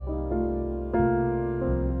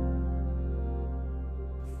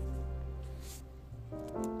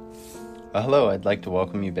Hello, I'd like to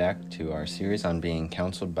welcome you back to our series on being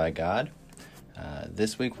counseled by God.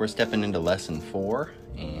 This week we're stepping into lesson 4,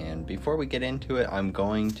 and before we get into it, I'm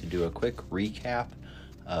going to do a quick recap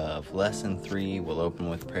of lesson 3. We'll open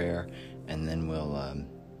with prayer, and then we'll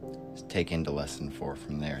take into lesson 4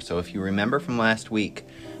 from there. So if you remember from last week,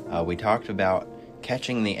 we talked about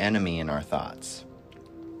catching the enemy in our thoughts.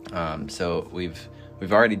 So we've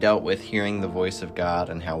already dealt with hearing the voice of God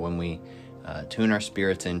and how when we tune our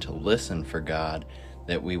spirits in to listen for God,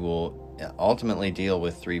 that we will ultimately deal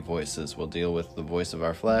with 3 voices. We'll deal with the voice of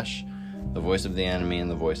our flesh, the voice of the enemy,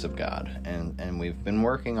 and the voice of God. And we've been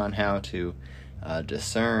working on how to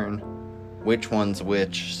discern which one's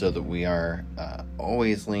which so that we are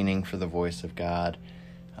always leaning for the voice of God,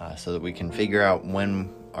 so that we can figure out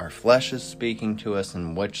when our flesh is speaking to us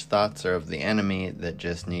and which thoughts are of the enemy that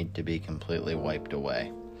just need to be completely wiped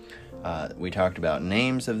away. We talked about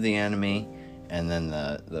names of the enemy, and then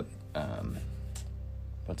the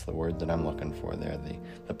what's the word that I'm looking for there?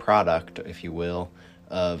 The product, if you will,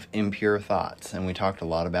 of impure thoughts. And we talked a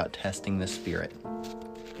lot about testing the spirit.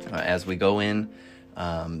 As we go in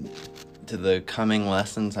to the coming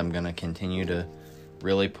lessons, I'm going to continue to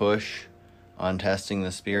really push on testing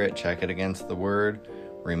the spirit. Check it against the word.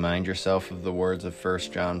 Remind yourself of the words of 1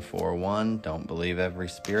 John 4:1. Don't believe every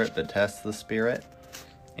spirit, but test the spirit.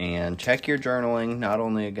 And check your journaling, not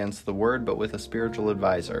only against the word, but with a spiritual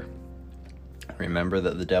advisor. Remember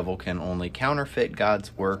that the devil can only counterfeit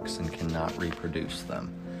God's works and cannot reproduce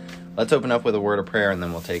them. Let's open up with a word of prayer, and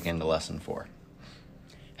then we'll take into lesson 4.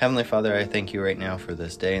 Heavenly Father, I thank you right now for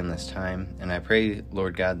this day and this time. And I pray,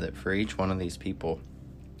 Lord God, that for each one of these people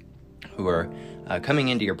who are coming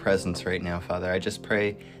into your presence right now, Father, I just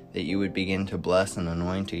pray that you would begin to bless and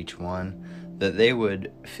anoint each one, that they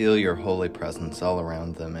would feel your holy presence all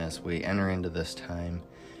around them as we enter into this time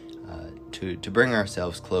to bring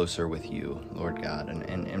ourselves closer with you, Lord God.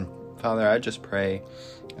 And Father, I just pray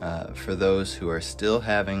for those who are still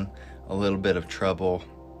having a little bit of trouble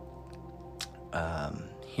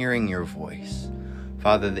hearing your voice.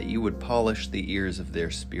 Father, that you would polish the ears of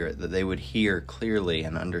their spirit, that they would hear clearly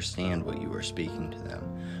and understand what you are speaking to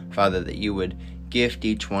them. Father, that you would gift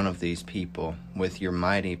each one of these people with your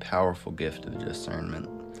mighty, powerful gift of discernment.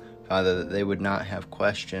 Father, that they would not have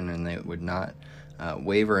question and they would not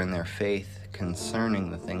waver in their faith concerning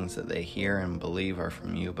the things that they hear and believe are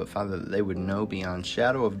from you, but Father, that they would know beyond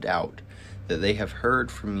shadow of doubt that they have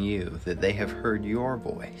heard from you, that they have heard your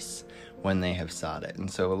voice when they have sought it.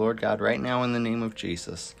 And so, Lord God, right now in the name of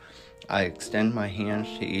Jesus, I extend my hand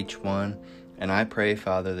to each one, and I pray,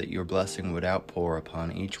 Father, that your blessing would outpour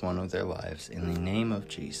upon each one of their lives in the name of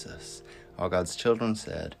Jesus. All God's children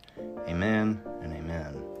said, amen and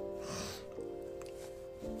amen.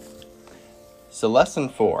 So lesson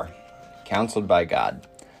 4, counseled by God.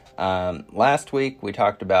 Last week we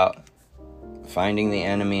talked about finding the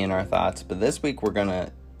enemy in our thoughts, but this week we're going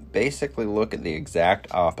to basically look at the exact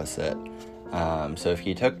opposite. So if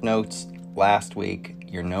you took notes last week,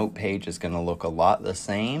 your note page is going to look a lot the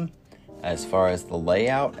same as far as the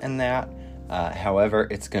layout and that. However,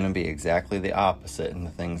 it's going to be exactly the opposite in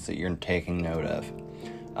the things that you're taking note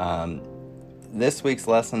of. This week's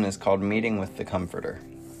lesson is called Meeting with the Comforter.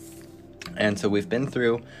 And so we've been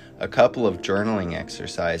through a couple of journaling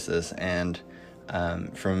exercises, and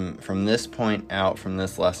from this point out, from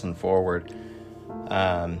this lesson forward,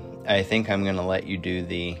 I think I'm going to let you do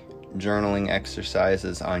the journaling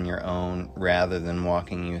exercises on your own rather than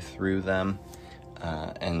walking you through them.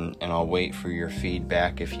 And I'll wait for your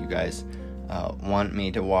feedback if you guys want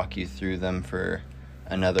me to walk you through them for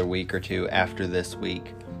another week or two after this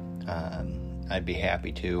week. I'd be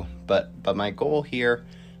happy to. But my goal here,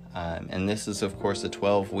 and this is of course a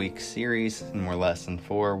 12-week series, and we're lesson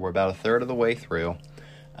 4. We're about a third of the way through.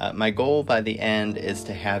 My goal by the end is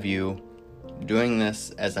to have you doing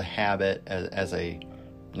this as a habit, as a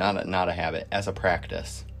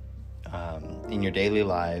practice in your daily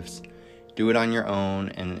lives. Do it on your own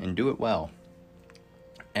and do it well.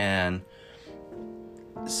 And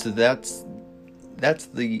so that's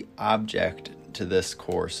the object to this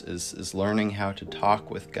course is learning how to talk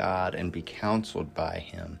with God and be counseled by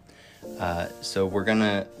Him. So we're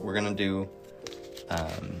gonna do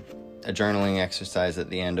a journaling exercise at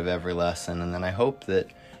the end of every lesson, and then I hope that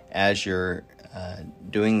as you're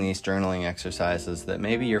doing these journaling exercises, that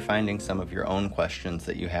maybe you're finding some of your own questions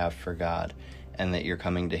that you have for God, and that you're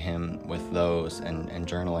coming to Him with those and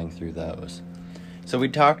journaling through those. So we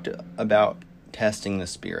talked about testing the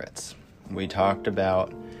spirits. We talked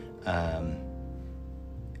about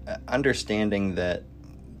understanding that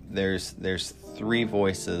there's 3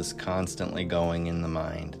 voices constantly going in the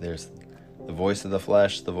mind. There's the voice of the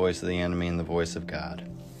flesh, the voice of the enemy, and the voice of God.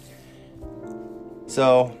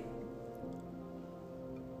 So,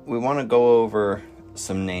 we want to go over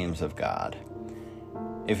some names of God.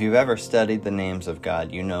 If you've ever studied the names of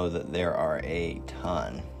God, you know that there are a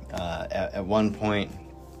ton. At one point,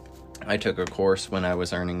 I took a course when I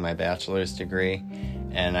was earning my bachelor's degree,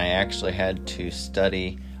 and I actually had to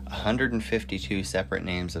study 152 separate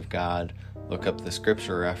names of God, look up the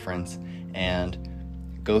scripture reference, and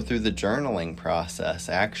go through the journaling process.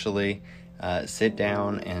 Actually, sit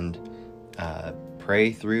down and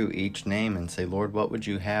pray through each name and say, Lord, what would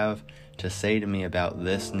you have to say to me about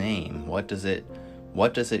this name? What does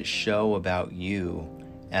it show about you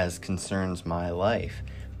as concerns my life?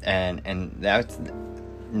 And that's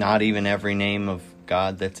not even every name of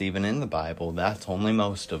God that's even in the Bible. That's only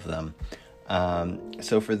most of them.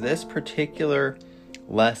 So for this particular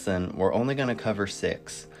lesson, we're only going to cover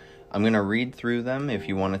 6. I'm going to read through them if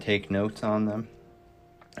you want to take notes on them.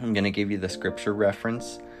 I'm going to give you the scripture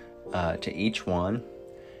reference to each one.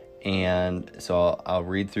 And so I'll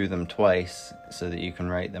read through them twice so that you can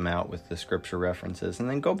write them out with the scripture references, and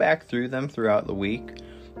then go back through them throughout the week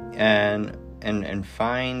and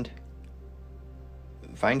find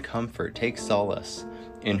comfort, take solace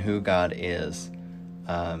in who God is,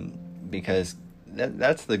 because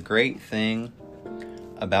that's the great thing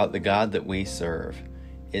about the God that we serve,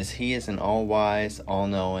 is He is an all-wise,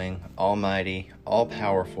 all-knowing, almighty,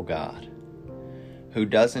 all-powerful God who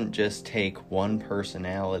doesn't just take one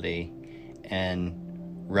personality and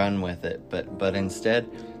run with it, but instead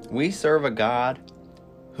we serve a God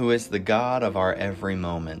who is the God of our every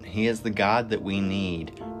moment. He is the God that we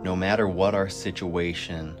need no matter what our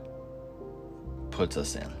situation puts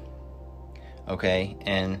us in. Okay?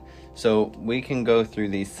 And so we can go through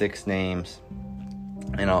these 6 names,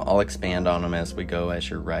 and I'll expand on them as we go, as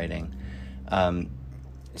you're writing.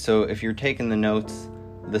 So if you're taking the notes,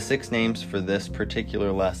 the 6 names for this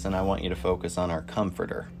particular lesson, I want you to focus on our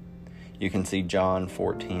Comforter. You can see John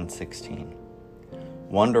 14:16.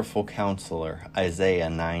 Wonderful Counselor, Isaiah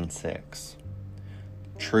 9:6.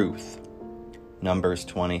 Truth, Numbers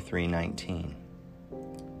 23:19.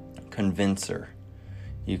 Convincer,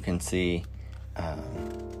 you can see,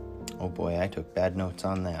 oh boy, I took bad notes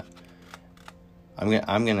on that.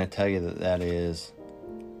 I'm gonna tell you that is,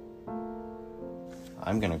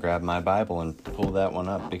 I'm gonna grab my Bible and pull that one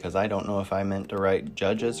up, because I don't know if I meant to write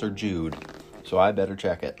Judges or Jude, so I better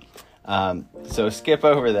check it. So skip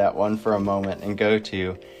over that one for a moment and go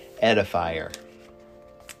to Edifier.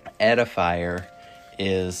 Edifier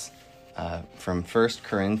is from 1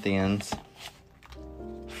 Corinthians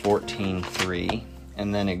 14:3,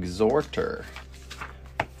 and then Exhorter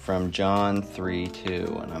from John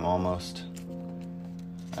 3:2. And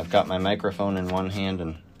I've got my microphone in one hand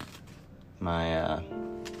and my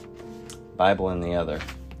Bible in the other,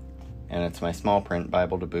 and it's my small print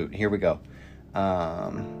Bible to boot. Here we go.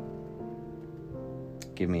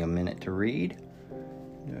 Give me a minute to read.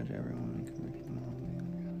 Judge everyone.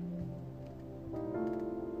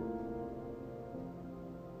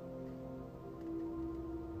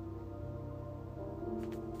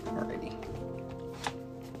 Alrighty.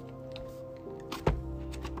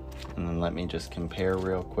 And then let me just compare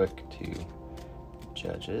real quick to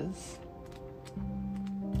Judges.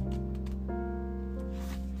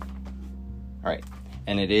 Alright,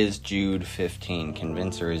 and it is Jude 15.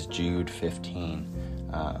 Convincer is Jude 15.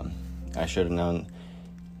 I should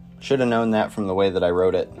have known that from the way that I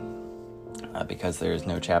wrote it, because there is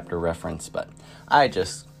no chapter reference, but I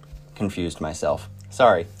just confused myself.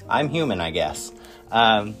 Sorry, I'm human, I guess.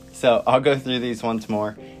 So I'll go through these once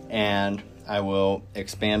more, and I will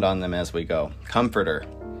expand on them as we go. Comforter,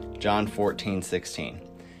 John 14:16.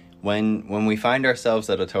 When we find ourselves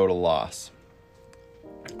at a total loss,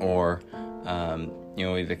 or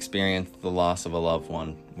we've experienced the loss of a loved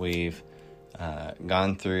one, we've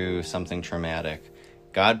gone through something traumatic,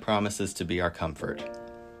 God promises to be our comfort.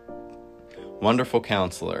 Wonderful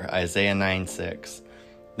Counselor, Isaiah 9:6.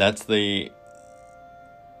 That's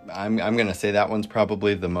I'm going to say that one's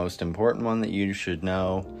probably the most important one that you should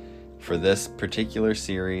know for this particular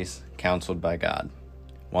series, Counseled by God.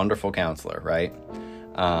 Wonderful Counselor, right?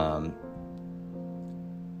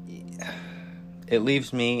 It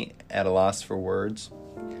leaves me at a loss for words,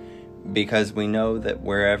 because we know that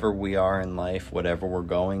wherever we are in life, whatever we're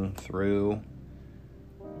going through,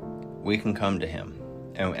 we can come to Him,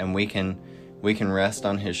 and we can rest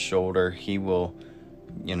on His shoulder. He will,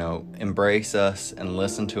 embrace us and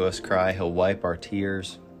listen to us cry. He'll wipe our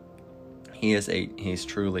tears. He's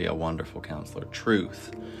truly a wonderful counselor.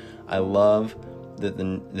 Truth. I love that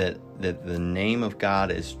the name of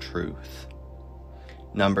God is Truth.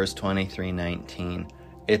 Numbers 23:19.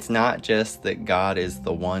 It's not just that God is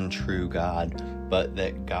the one true God, but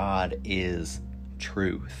that God is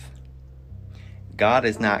truth. God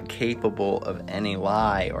is not capable of any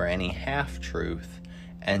lie or any half-truth,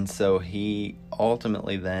 and so he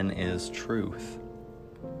ultimately then is truth.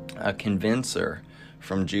 A convincer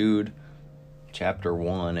from Jude chapter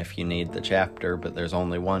 1, if you need the chapter, but there's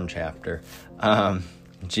only one chapter.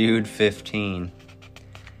 Jude 15,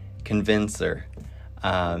 convincer.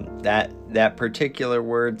 That particular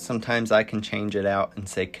word, sometimes I can change it out and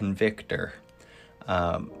say convictor.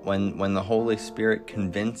 When the Holy Spirit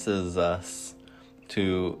convinces us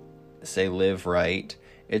to, say, live right,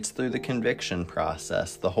 it's through the conviction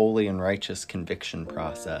process, the holy and righteous conviction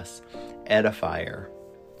process. Edifier,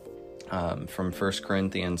 from 1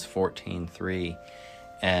 Corinthians 14:3,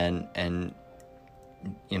 and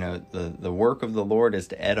you know, the work of the Lord is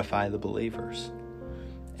to edify the believers.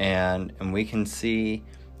 And we can see,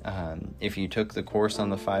 if you took the course on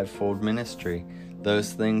the fivefold ministry,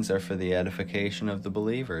 those things are for the edification of the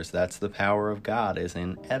believers. That's the power of God, is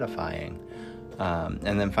in edifying.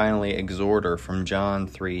 And then finally, exhorter from John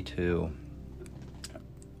 3:2.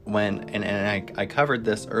 I covered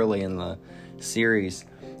this early in the series.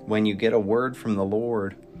 When you get a word from the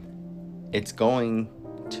Lord, it's going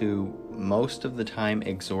to most of the time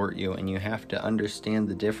exhort you, and you have to understand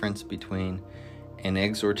the difference between an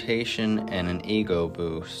exhortation and an ego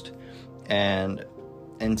boost. And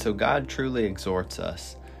so God truly exhorts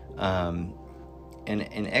us. An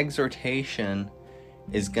exhortation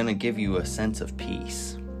is going to give you a sense of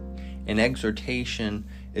peace. An exhortation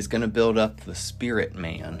is going to build up the spirit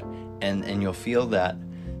man, and you'll feel that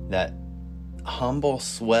humble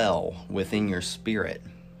swell within your spirit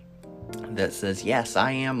that says, yes,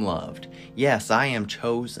 I am loved. Yes, I am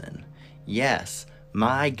chosen. Yes,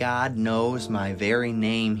 my God knows my very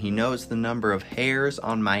name. He knows the number of hairs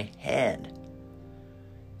on my head.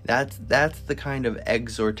 That's the kind of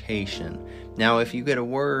exhortation. Now, if you get a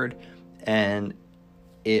word and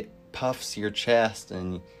it puffs your chest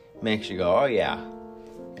and makes you go, oh yeah,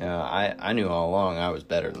 I knew all along I was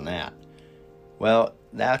better than that. Well,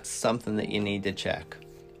 that's something that you need to check,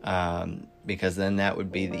 because then that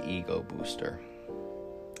would be the ego booster.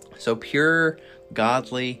 So pure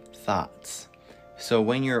godly thoughts. So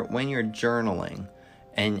when you're journaling,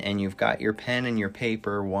 and you've got your pen and your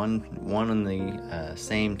paper, one and the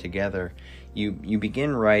same together, you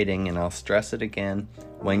begin writing, and I'll stress it again.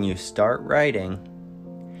 When you start writing,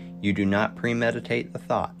 you do not premeditate the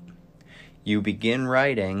thought. You begin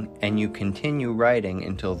writing, and you continue writing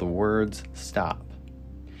until the words stop.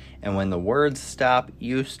 And when the words stop,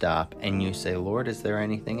 you stop, and you say, Lord, is there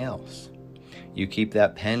anything else? You keep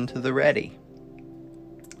that pen to the ready.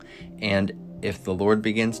 And if the Lord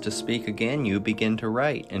begins to speak again, you begin to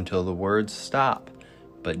write until the words stop.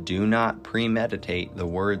 But do not premeditate the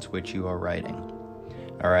words which you are writing.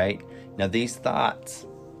 All right? Now these thoughts,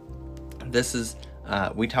 this is,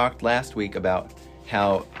 we talked last week about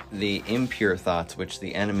how the impure thoughts which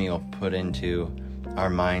the enemy will put into our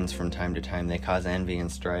minds from time to time, they cause envy and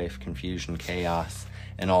strife, confusion, chaos,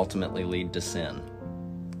 and ultimately lead to sin.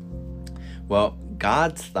 Well,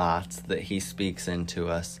 God's thoughts that he speaks into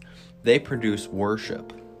us, they produce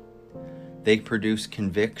worship. They produce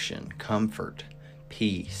conviction, comfort,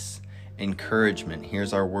 peace, encouragement.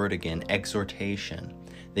 Here's our word again, exhortation.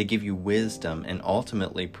 They give you wisdom and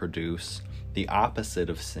ultimately produce the opposite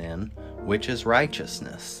of sin, which is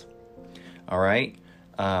righteousness. All right?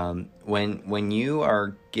 When you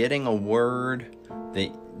are getting a word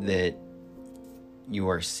that you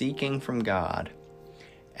are seeking from God,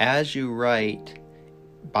 as you write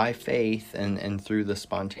by faith and through the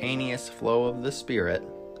spontaneous flow of the Spirit,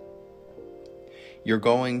 you're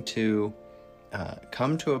going to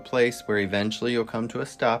come to a place where eventually you'll come to a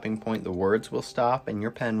stopping point. The words will stop and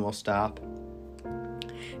your pen will stop.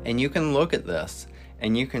 And you can look at this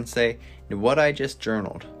and you can say, what I just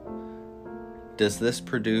journaled, does this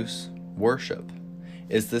produce worship?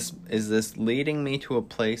 Is this leading me to a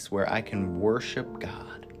place where I can worship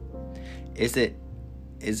God? Is it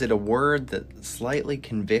a word that slightly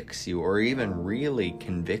convicts you, or even really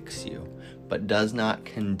convicts you, but does not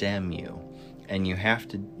condemn you? And you have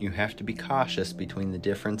to be cautious between the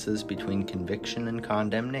differences between conviction and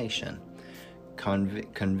condemnation.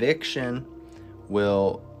 Conviction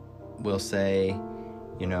will say,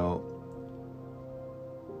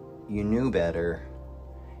 you knew better,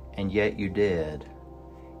 and yet you did.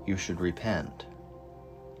 You should repent.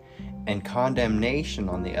 And condemnation,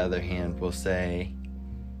 on the other hand, will say,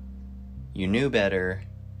 you knew better,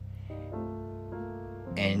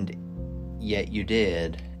 and yet you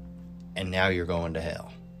did, and now you're going to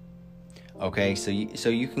hell. Okay, so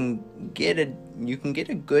you can get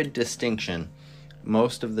a good distinction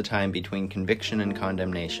most of the time between conviction and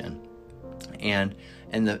condemnation, and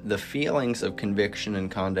the feelings of conviction and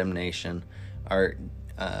condemnation are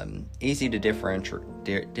easy to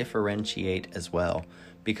differentiate as well,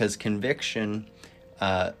 because conviction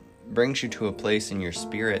brings you to a place in your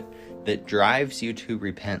spirit that drives you to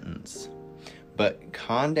repentance, but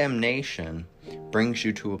condemnation brings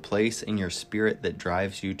you to a place in your spirit that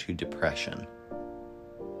drives you to depression.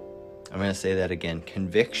 I'm going to say that again.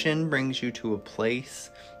 Conviction brings you to a place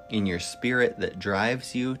in your spirit that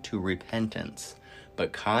drives you to repentance,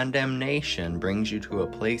 but condemnation brings you to a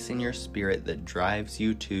place in your spirit that drives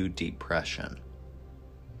you to depression.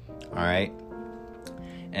 All right?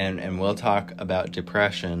 And we'll talk about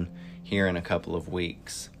depression here in a couple of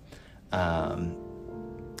weeks.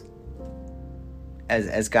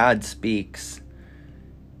 As God speaks,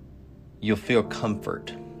 you'll feel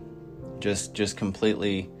comfort just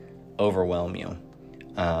completely overwhelm you.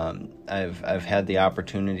 I've had the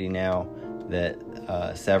opportunity now that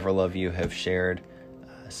several of you have shared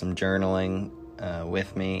some journaling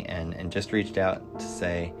with me and just reached out to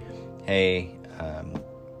say, hey,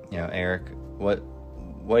 Eric, what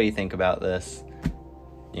do you think about this?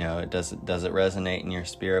 Does it resonate in your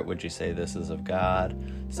spirit? Would you say this is of God?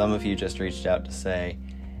 Some of you just reached out to say,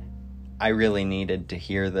 I really needed to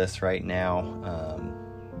hear this right now.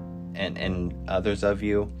 And others of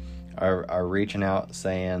you are reaching out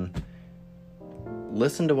saying,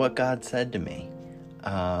 listen to what God said to me.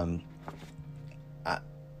 I'm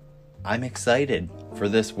excited for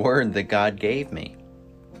this word that God gave me.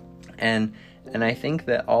 And I think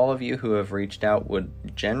that all of you who have reached out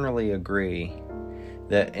would generally agree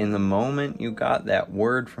that in the moment you got that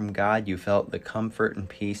word from God, you felt the comfort and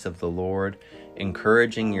peace of the Lord,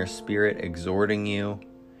 encouraging your spirit, exhorting you,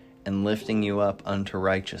 and lifting you up unto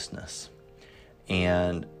righteousness.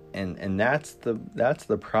 And that's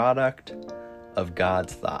the product of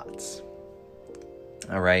God's thoughts.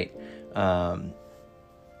 All right. Now,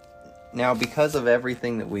 because of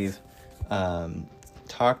everything that we've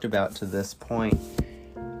talked about to this point,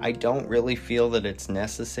 I don't really feel that it's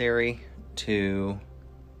necessary to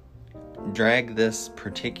drag this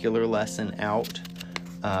particular lesson out,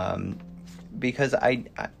 because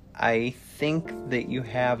I think that you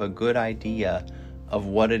have a good idea of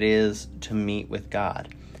what it is to meet with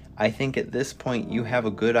God. I think at this point you have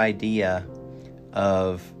a good idea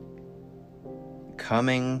of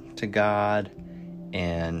coming to God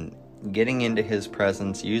and getting into His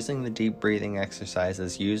presence, using the deep breathing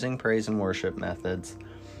exercises, using praise and worship methods,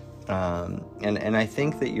 and I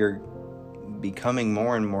think that you're becoming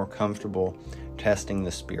more and more comfortable testing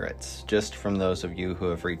the spirits, just from those of you who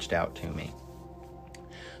have reached out to me.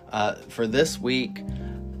 For this week,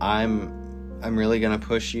 I'm really going to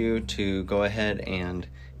push you to go ahead and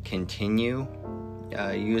continue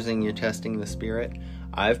using your testing the spirit.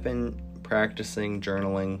 I've been practicing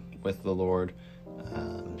journaling with the Lord,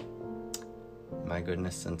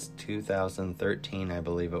 since 2013, I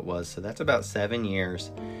believe it was. So that's about 7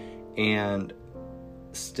 years. And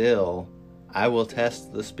still, I will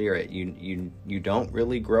test the spirit. You don't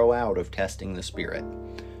really grow out of testing the spirit.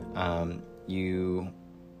 You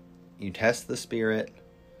test the spirit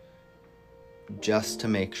just to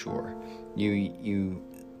make sure. You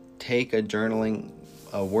take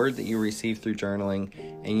a word that you receive through journaling,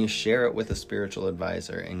 and you share it with a spiritual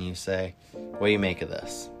advisor, and you say, what do you make of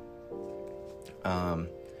this?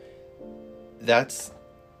 That's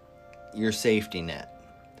your safety net.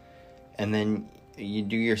 And then you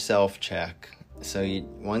do your self-check. So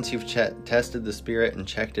once you've tested the spirit and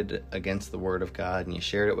checked it against the Word of God, and you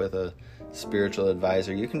shared it with a spiritual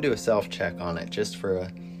advisor, you can do a self-check on it just for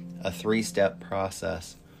a 3-step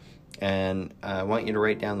process. And I want you to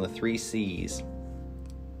write down the 3 C's.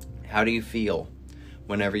 How do you feel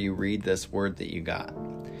whenever you read this word that you got?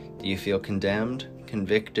 Do you feel condemned,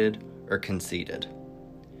 convicted, or conceited?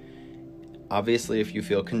 Obviously, if you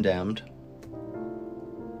feel condemned,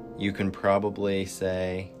 you can probably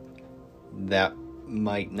say that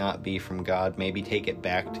might not be from God. Maybe take it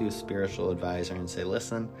back to a spiritual advisor and say,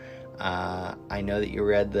 listen, I know that you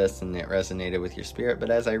read this and it resonated with your spirit,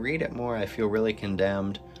 but as I read it more, I feel really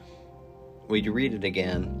condemned. Would you read it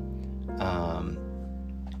again?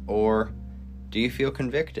 Or do you feel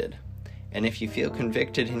convicted? And if you feel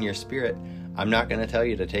convicted in your spirit, I'm not going to tell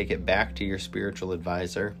you to take it back to your spiritual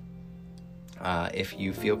advisor. If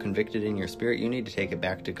you feel convicted in your spirit, you need to take it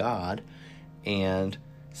back to God and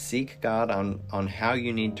seek God on how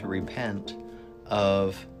you need to repent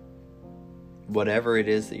of whatever it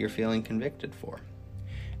is that you're feeling convicted for.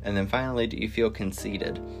 And then finally, do you feel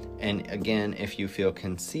conceited? And again, if you feel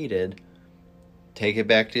conceited, take it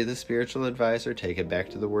back to the spiritual advisor, take it back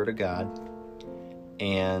to the Word of God,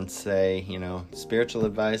 and say, spiritual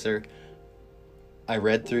advisor, I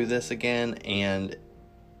read through this again, and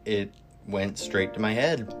it went straight to my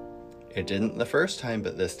head. It didn't the first time,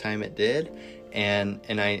 but this time it did, and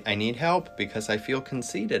I need help because I feel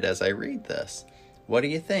conceited as I read this. What do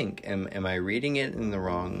you think? Am I reading it in the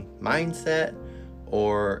wrong mindset,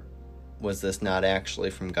 or was this not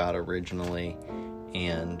actually from God originally,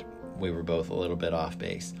 and we were both a little bit off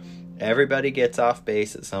base? Everybody gets off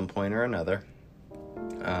base at some point or another.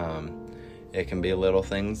 It can be little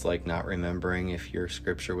things like not remembering if your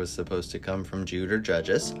scripture was supposed to come from Jude or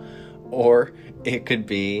Judges, or it could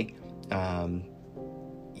be,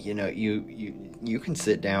 you can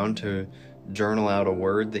sit down to journal out a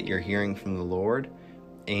word that you're hearing from the Lord,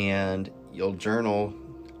 and you'll journal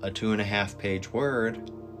a 2.5-page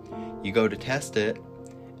word. You go to test it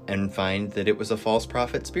and find that it was a false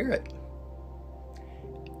prophet spirit.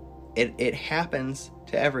 It happens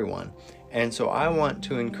to everyone. And so I want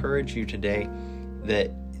to encourage you today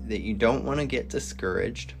that you don't want to get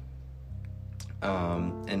discouraged,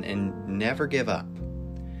 and never give up,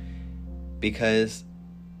 because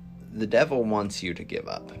the devil wants you to give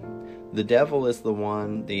up. The devil is the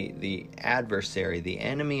one, the adversary, the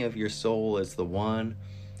enemy of your soul is the one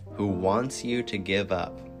who wants you to give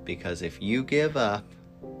up, because if you give up,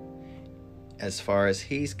 as far as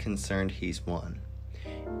he's concerned, he's won.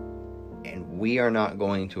 And we are not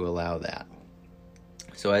going to allow that.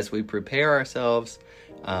 So as we prepare ourselves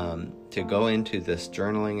to go into this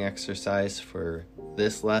journaling exercise for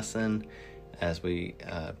this lesson, as we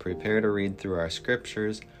prepare to read through our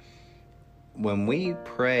scriptures, when we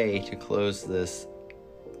pray to close this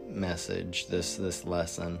message, this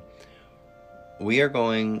lesson, we are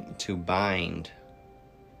going to bind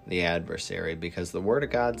the adversary, because the Word of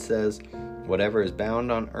God says, whatever is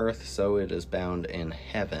bound on earth, so it is bound in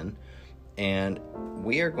heaven. And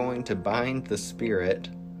we are going to bind the spirit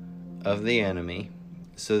of the enemy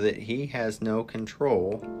so that he has no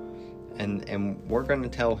control, and we're going to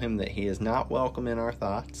tell him that he is not welcome in our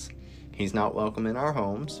thoughts. He's not welcome in our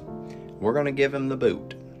homes. We're going to give him the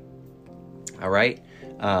boot. All right?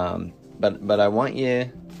 But I want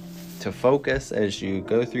you to focus as you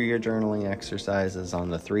go through your journaling exercises on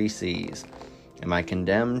the 3 C's. Am I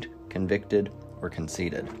condemned, convicted, or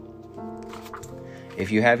conceited?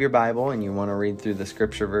 If you have your Bible and you want to read through the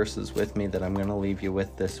scripture verses with me that I'm going to leave you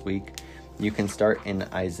with this week, you can start in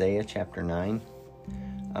Isaiah chapter 9.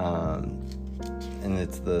 And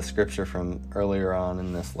it's the scripture from earlier on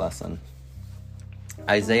in this lesson.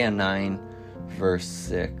 Isaiah 9, verse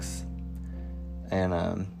 6.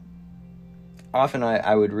 And often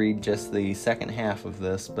I would read just the second half of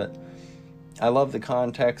this, but I love the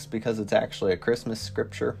context because it's actually a Christmas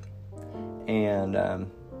scripture. And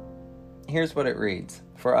here's what it reads.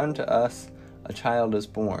 For unto us a child is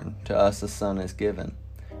born, to us a son is given,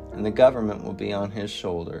 and the government will be on his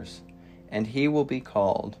shoulders, and he will be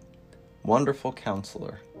called Wonderful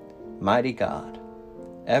Counselor, Mighty God,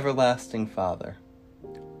 Everlasting Father,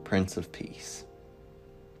 Prince of Peace.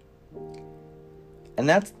 And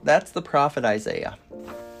that's the prophet Isaiah.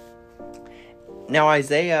 Now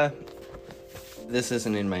Isaiah, this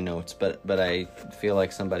isn't in my notes, but I feel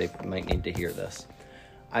like somebody might need to hear this.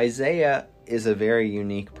 Isaiah is a very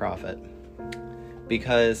unique prophet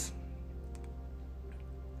because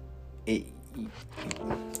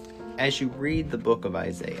as you read the book of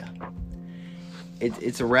Isaiah,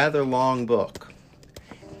 it's a rather long book,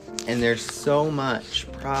 and there's so much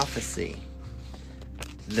prophecy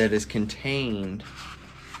that is contained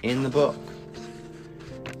in the book.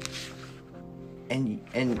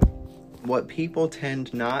 And what people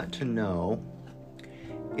tend not to know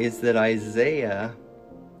is that Isaiah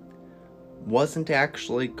wasn't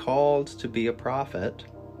actually called to be a prophet,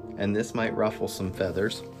 and this might ruffle some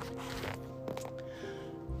feathers,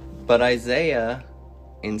 but Isaiah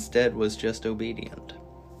instead was just obedient.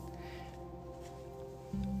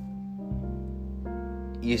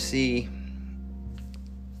 You see,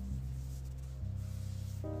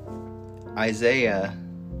 Isaiah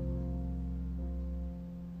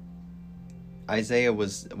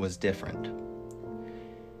was different,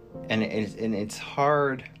 and it's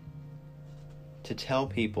hard to tell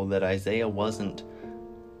people that Isaiah wasn't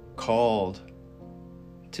called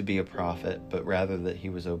to be a prophet, but rather that he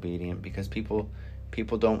was obedient, because people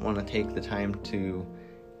don't want to take the time to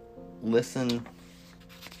listen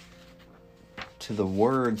to the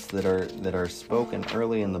words that are spoken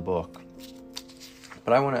early in the book.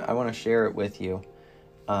 But I want to share it with you,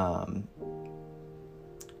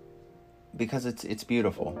 because it's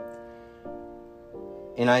beautiful.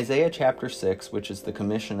 In Isaiah chapter 6, which is the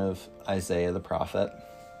commission of Isaiah the prophet,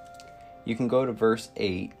 you can go to verse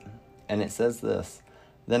 8, and it says this: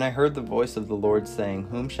 "Then I heard the voice of the Lord saying,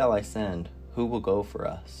 Whom shall I send? Who will go for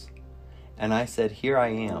us? And I said, Here I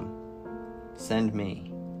am. Send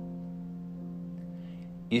me."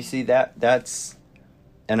 You see, that's,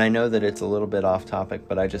 and I know that it's a little bit off topic,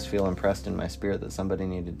 but I just feel impressed in my spirit that somebody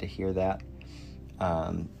needed to hear that.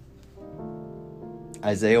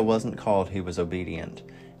 Isaiah wasn't called, he was obedient.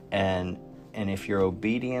 And if you're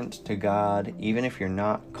obedient to God, even if you're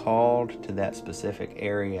not called to that specific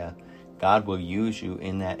area, God will use you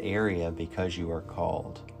in that area because you are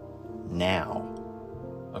called now,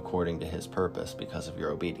 according to his purpose, because of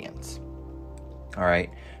your obedience. All right,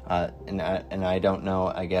 and I don't know,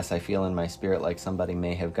 I guess I feel in my spirit like somebody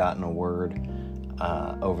may have gotten a word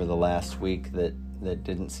over the last week that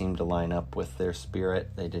didn't seem to line up with their spirit.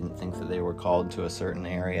 They didn't think that they were called to a certain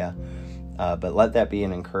area. But let that be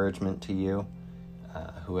an encouragement to you,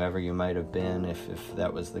 whoever you might have been, if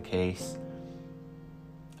that was the case.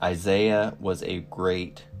 Isaiah was a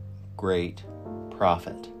great, great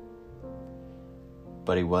prophet.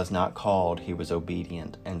 But he was not called, he was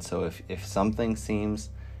obedient. And so if something seems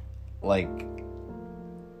like,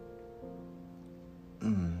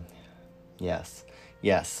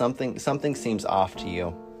 something seems off to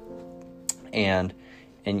you, and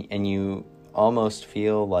you almost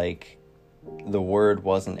feel like the word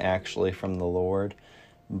wasn't actually from the Lord,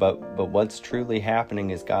 but what's truly happening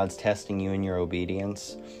is God's testing you in your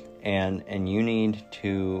obedience, and you need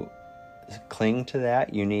to cling to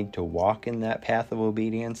that. You need to walk in that path of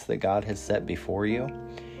obedience that God has set before you.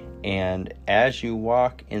 And as you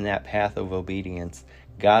walk in that path of obedience,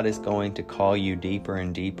 God is going to call you deeper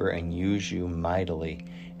and deeper and use you mightily.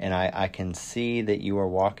 And I can see that you are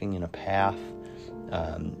walking in a path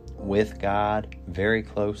with God very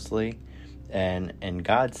closely, and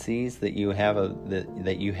God sees that you have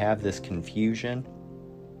that you have this confusion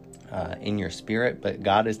in your spirit, but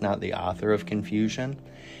God is not the author of confusion.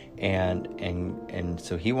 And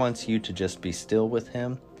so he wants you to just be still with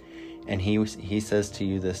him. And he says to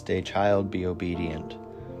you this day, child, be obedient.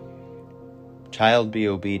 Child, be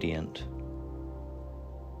obedient.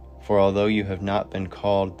 For although you have not been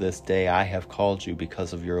called this day, I have called you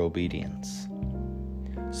because of your obedience.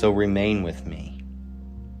 So remain with me.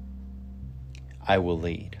 I will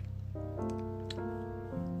lead.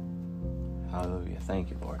 Hallelujah.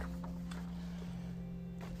 Thank you, Lord.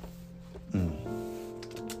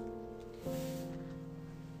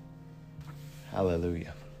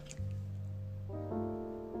 Hallelujah.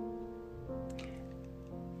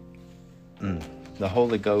 The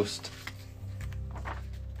Holy Ghost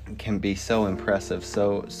can be so impressive,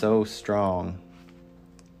 so strong,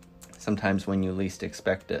 sometimes when you least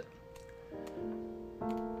expect it.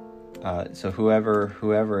 So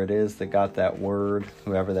whoever it is that got that word,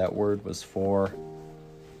 whoever that word was for,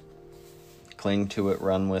 cling to it,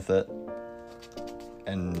 run with it,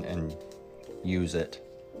 and use it.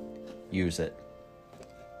 Use it.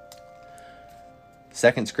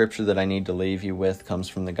 Second scripture that I need to leave you with comes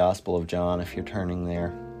from the Gospel of John, if you're turning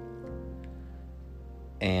there.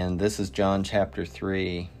 And this is John chapter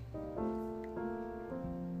 3,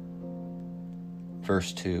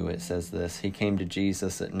 verse 2. It says this: He came to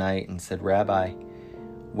Jesus at night and said, Rabbi,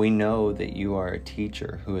 we know that you are a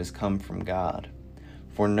teacher who has come from God,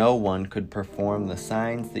 for no one could perform the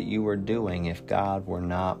signs that you are doing if God were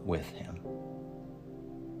not with him.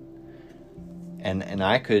 And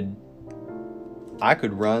I could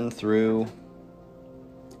run through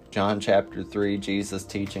John chapter 3, Jesus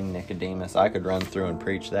teaching Nicodemus. I could run through and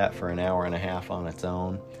preach that for an hour and a half on its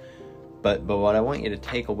own. But what I want you to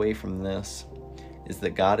take away from this is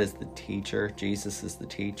that God is the teacher, Jesus is the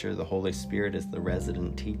teacher, the Holy Spirit is the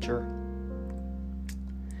resident teacher.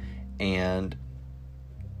 And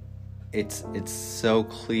it's so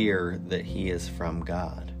clear that he is from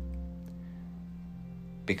God.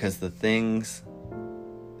 Because the things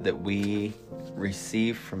that we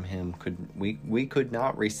receive from him, we could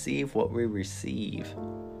not receive what we receive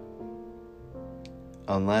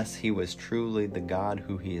unless he was truly the God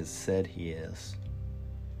who he has said he is.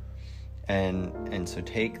 And so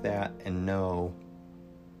take that and know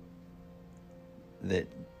that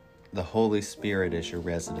the Holy Spirit is your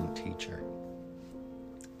resident teacher.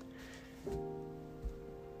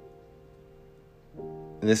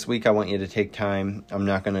 This week I want you to take time. I'm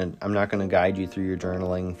not gonna guide you through your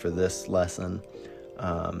journaling for this lesson.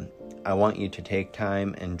 I want you to take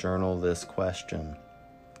time and journal this question.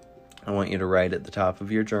 I want you to write at the top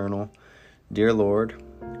of your journal, Dear Lord,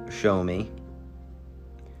 show me,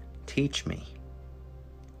 teach me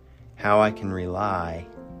how I can rely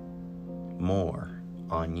more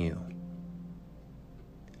on you.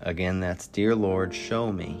 Again, that's, dear Lord,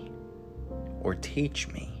 show me or teach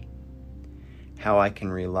me how I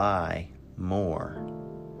can rely more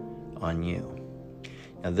on you.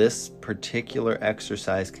 Now, this particular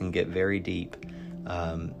exercise can get very deep.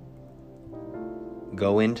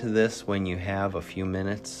 Go into this when you have a few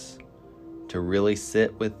minutes to really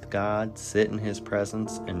sit with God, sit in His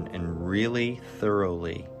presence, and really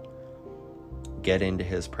thoroughly get into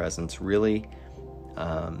His presence. Really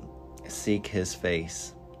seek His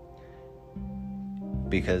face.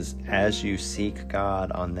 Because as you seek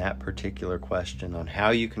God on that particular question, on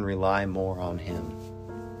how you can rely more on Him,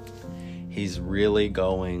 He's really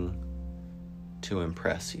going to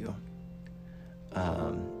impress you.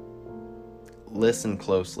 Listen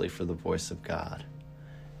closely for the voice of God.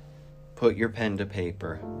 Put your pen to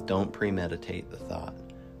paper. Don't premeditate the thought.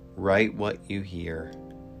 Write what you hear,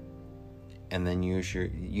 and then use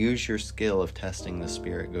your skill of testing the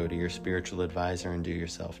Spirit. Go to your spiritual advisor and do your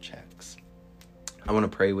self-checks. I want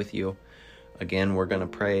to pray with you. Again, we're going to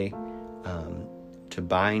pray to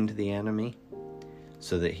bind the enemy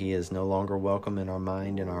so that he is no longer welcome in our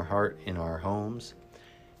mind, in our heart, in our homes.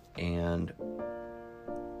 And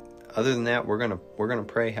other than that, we're gonna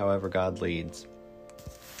pray however God leads.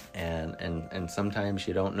 And sometimes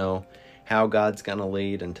you don't know how God's gonna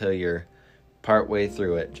lead until you're partway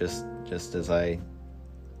through it. Just as I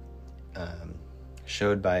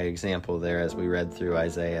showed by example there as we read through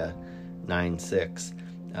Isaiah 9:6.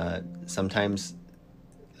 Sometimes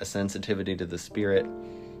a sensitivity to the Spirit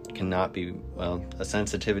cannot be, a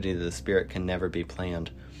sensitivity to the Spirit can never be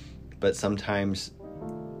planned. But sometimes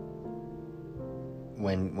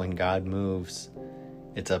when God moves,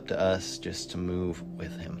 it's up to us just to move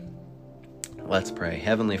with Him. Let's pray.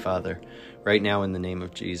 Heavenly Father, right now in the name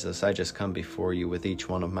of Jesus, I just come before you with each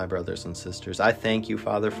one of my brothers and sisters. I thank you,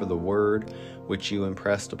 Father, for the word which you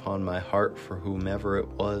impressed upon my heart for whomever it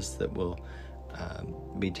was that will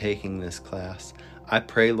be taking this class. I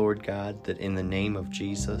pray, Lord God, that in the name of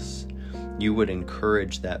Jesus, you would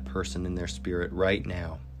encourage that person in their spirit right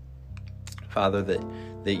now. Father,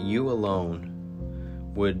 that you alone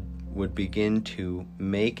would begin to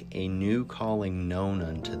make a new calling known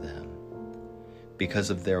unto them because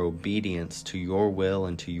of their obedience to your will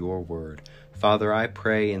and to your word. Father, I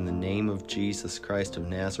pray in the name of Jesus Christ of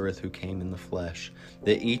Nazareth, who came in the flesh,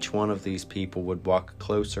 that each one of these people would walk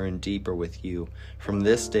closer and deeper with you from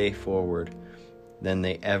this day forward than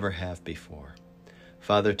they ever have before.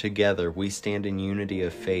 Father, together we stand in unity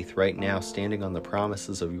of faith right now, standing on the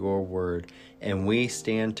promises of your word, and we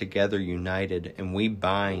stand together united, and we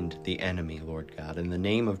bind the enemy, Lord God, in the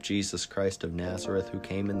name of Jesus Christ of Nazareth, who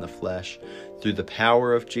came in the flesh, through the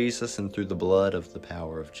power of Jesus and through the blood of the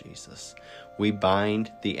power of Jesus. We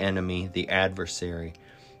bind the enemy, the adversary,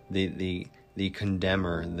 the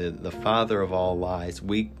condemner, the father of all lies.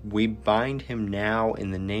 We bind him now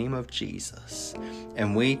in the name of Jesus.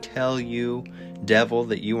 And we tell you, devil,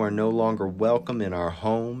 that you are no longer welcome in our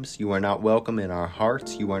homes. You are not welcome in our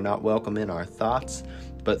hearts. You are not welcome in our thoughts.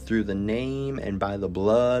 But through the name and by the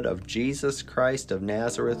blood of Jesus Christ of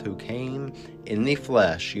Nazareth, who came in the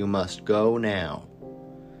flesh, you must go now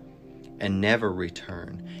and never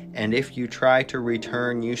return. And if you try to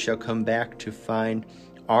return, you shall come back to find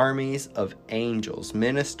armies of angels,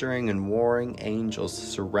 ministering and warring angels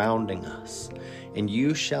surrounding us. And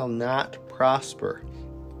you shall not prosper,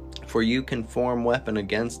 for you can form weapon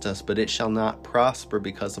against us, but it shall not prosper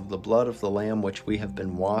because of the blood of the Lamb which we have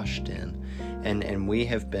been washed in, and we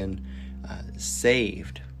have been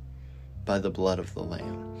saved by the blood of the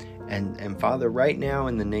Lamb. And Father, right now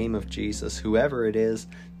in the name of Jesus, whoever it is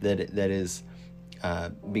that is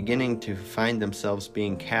beginning to find themselves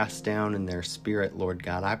being cast down in their spirit, Lord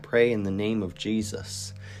God, I pray in the name of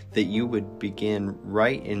Jesus that you would begin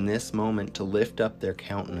right in this moment to lift up their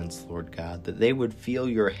countenance, Lord God, that they would feel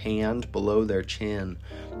your hand below their chin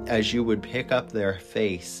as you would pick up their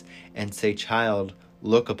face and say, "Child,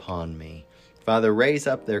 look upon me." Father, raise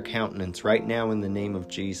up their countenance right now in the name of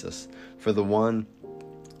Jesus for the one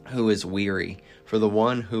who is weary, for the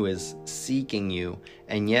one who is seeking you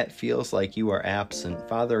and yet feels like you are absent.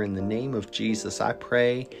 Father, in the name of Jesus, I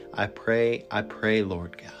pray,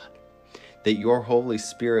 Lord God, that your Holy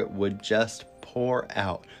Spirit would just pour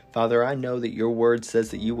out. Father, I know that your word says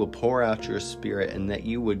that you will pour out your Spirit and that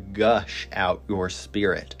you would gush out your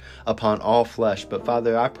Spirit upon all flesh. But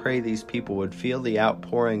Father, I pray these people would feel the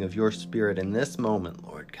outpouring of your Spirit in this moment,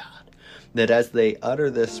 Lord God. that as they utter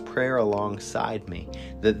this prayer alongside me,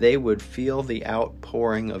 that they would feel the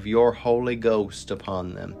outpouring of your Holy Ghost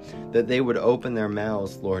upon them, that they would open their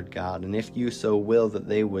mouths, Lord God, and if you so will, that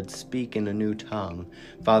they would speak in a new tongue.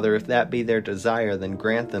 Father, if that be their desire, then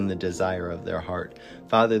grant them the desire of their heart.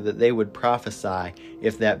 Father, that they would prophesy,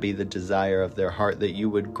 if that be the desire of their heart, that you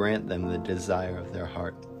would grant them the desire of their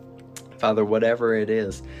heart. Father, whatever it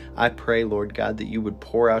is, I pray, Lord God, that you would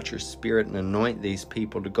pour out your Spirit and anoint these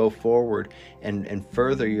people to go forward and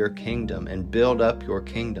further your kingdom and build up your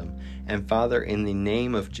kingdom. And Father, in the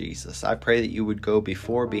name of Jesus, I pray that you would go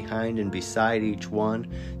before, behind, and beside each one,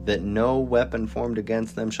 that no weapon formed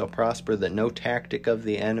against them shall prosper, that no tactic of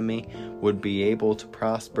the enemy would be able to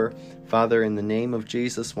prosper. Father, in the name of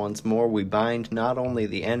Jesus, once more, we bind not only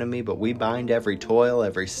the enemy, but we bind every toil,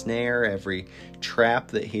 every snare, every trap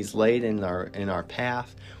that he's laid in our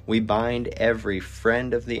path. We bind every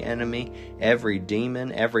friend of the enemy, every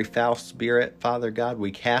demon, every foul spirit. Father God,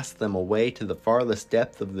 we cast them away to the farthest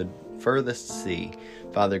depth of the furthest sea.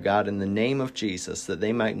 Father God, in the name of Jesus, that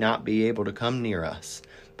they might not be able to come near us.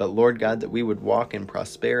 But Lord God, that we would walk in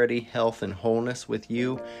prosperity, health, and wholeness with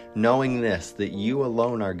you, knowing this, that you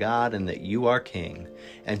alone are God and that you are King.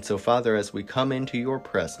 And so, Father, as we come into your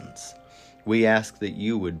presence, we ask that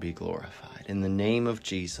you would be glorified in the name of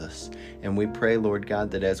Jesus. And we pray, Lord God,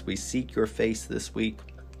 that as we seek your face this week,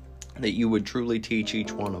 that you would truly teach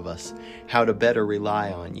each one of us how to better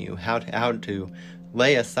rely on you, how to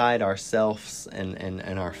lay aside ourselves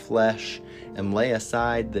and our flesh, and lay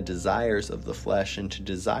aside the desires of the flesh, and to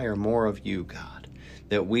desire more of you, God,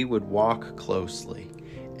 that we would walk closely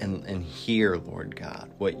and hear, Lord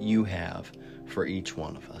God, what you have for each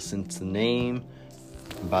one of us. In the name,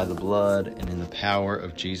 by the blood, and in the power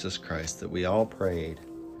of Jesus Christ, that we all prayed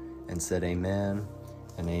and said amen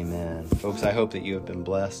and amen. Folks, I hope that you have been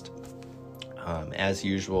blessed. As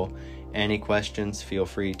usual, any questions, feel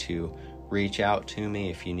free to reach out to me.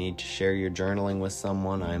 If you need to share your journaling with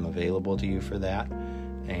someone, I'm available to you for that.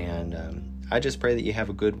 And I just pray that you have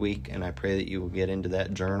a good week, and I pray that you will get into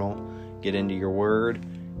that journal, get into your word,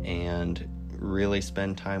 and really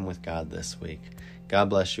spend time with God this week. God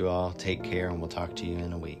bless you all. Take care, and we'll talk to you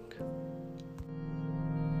in a week.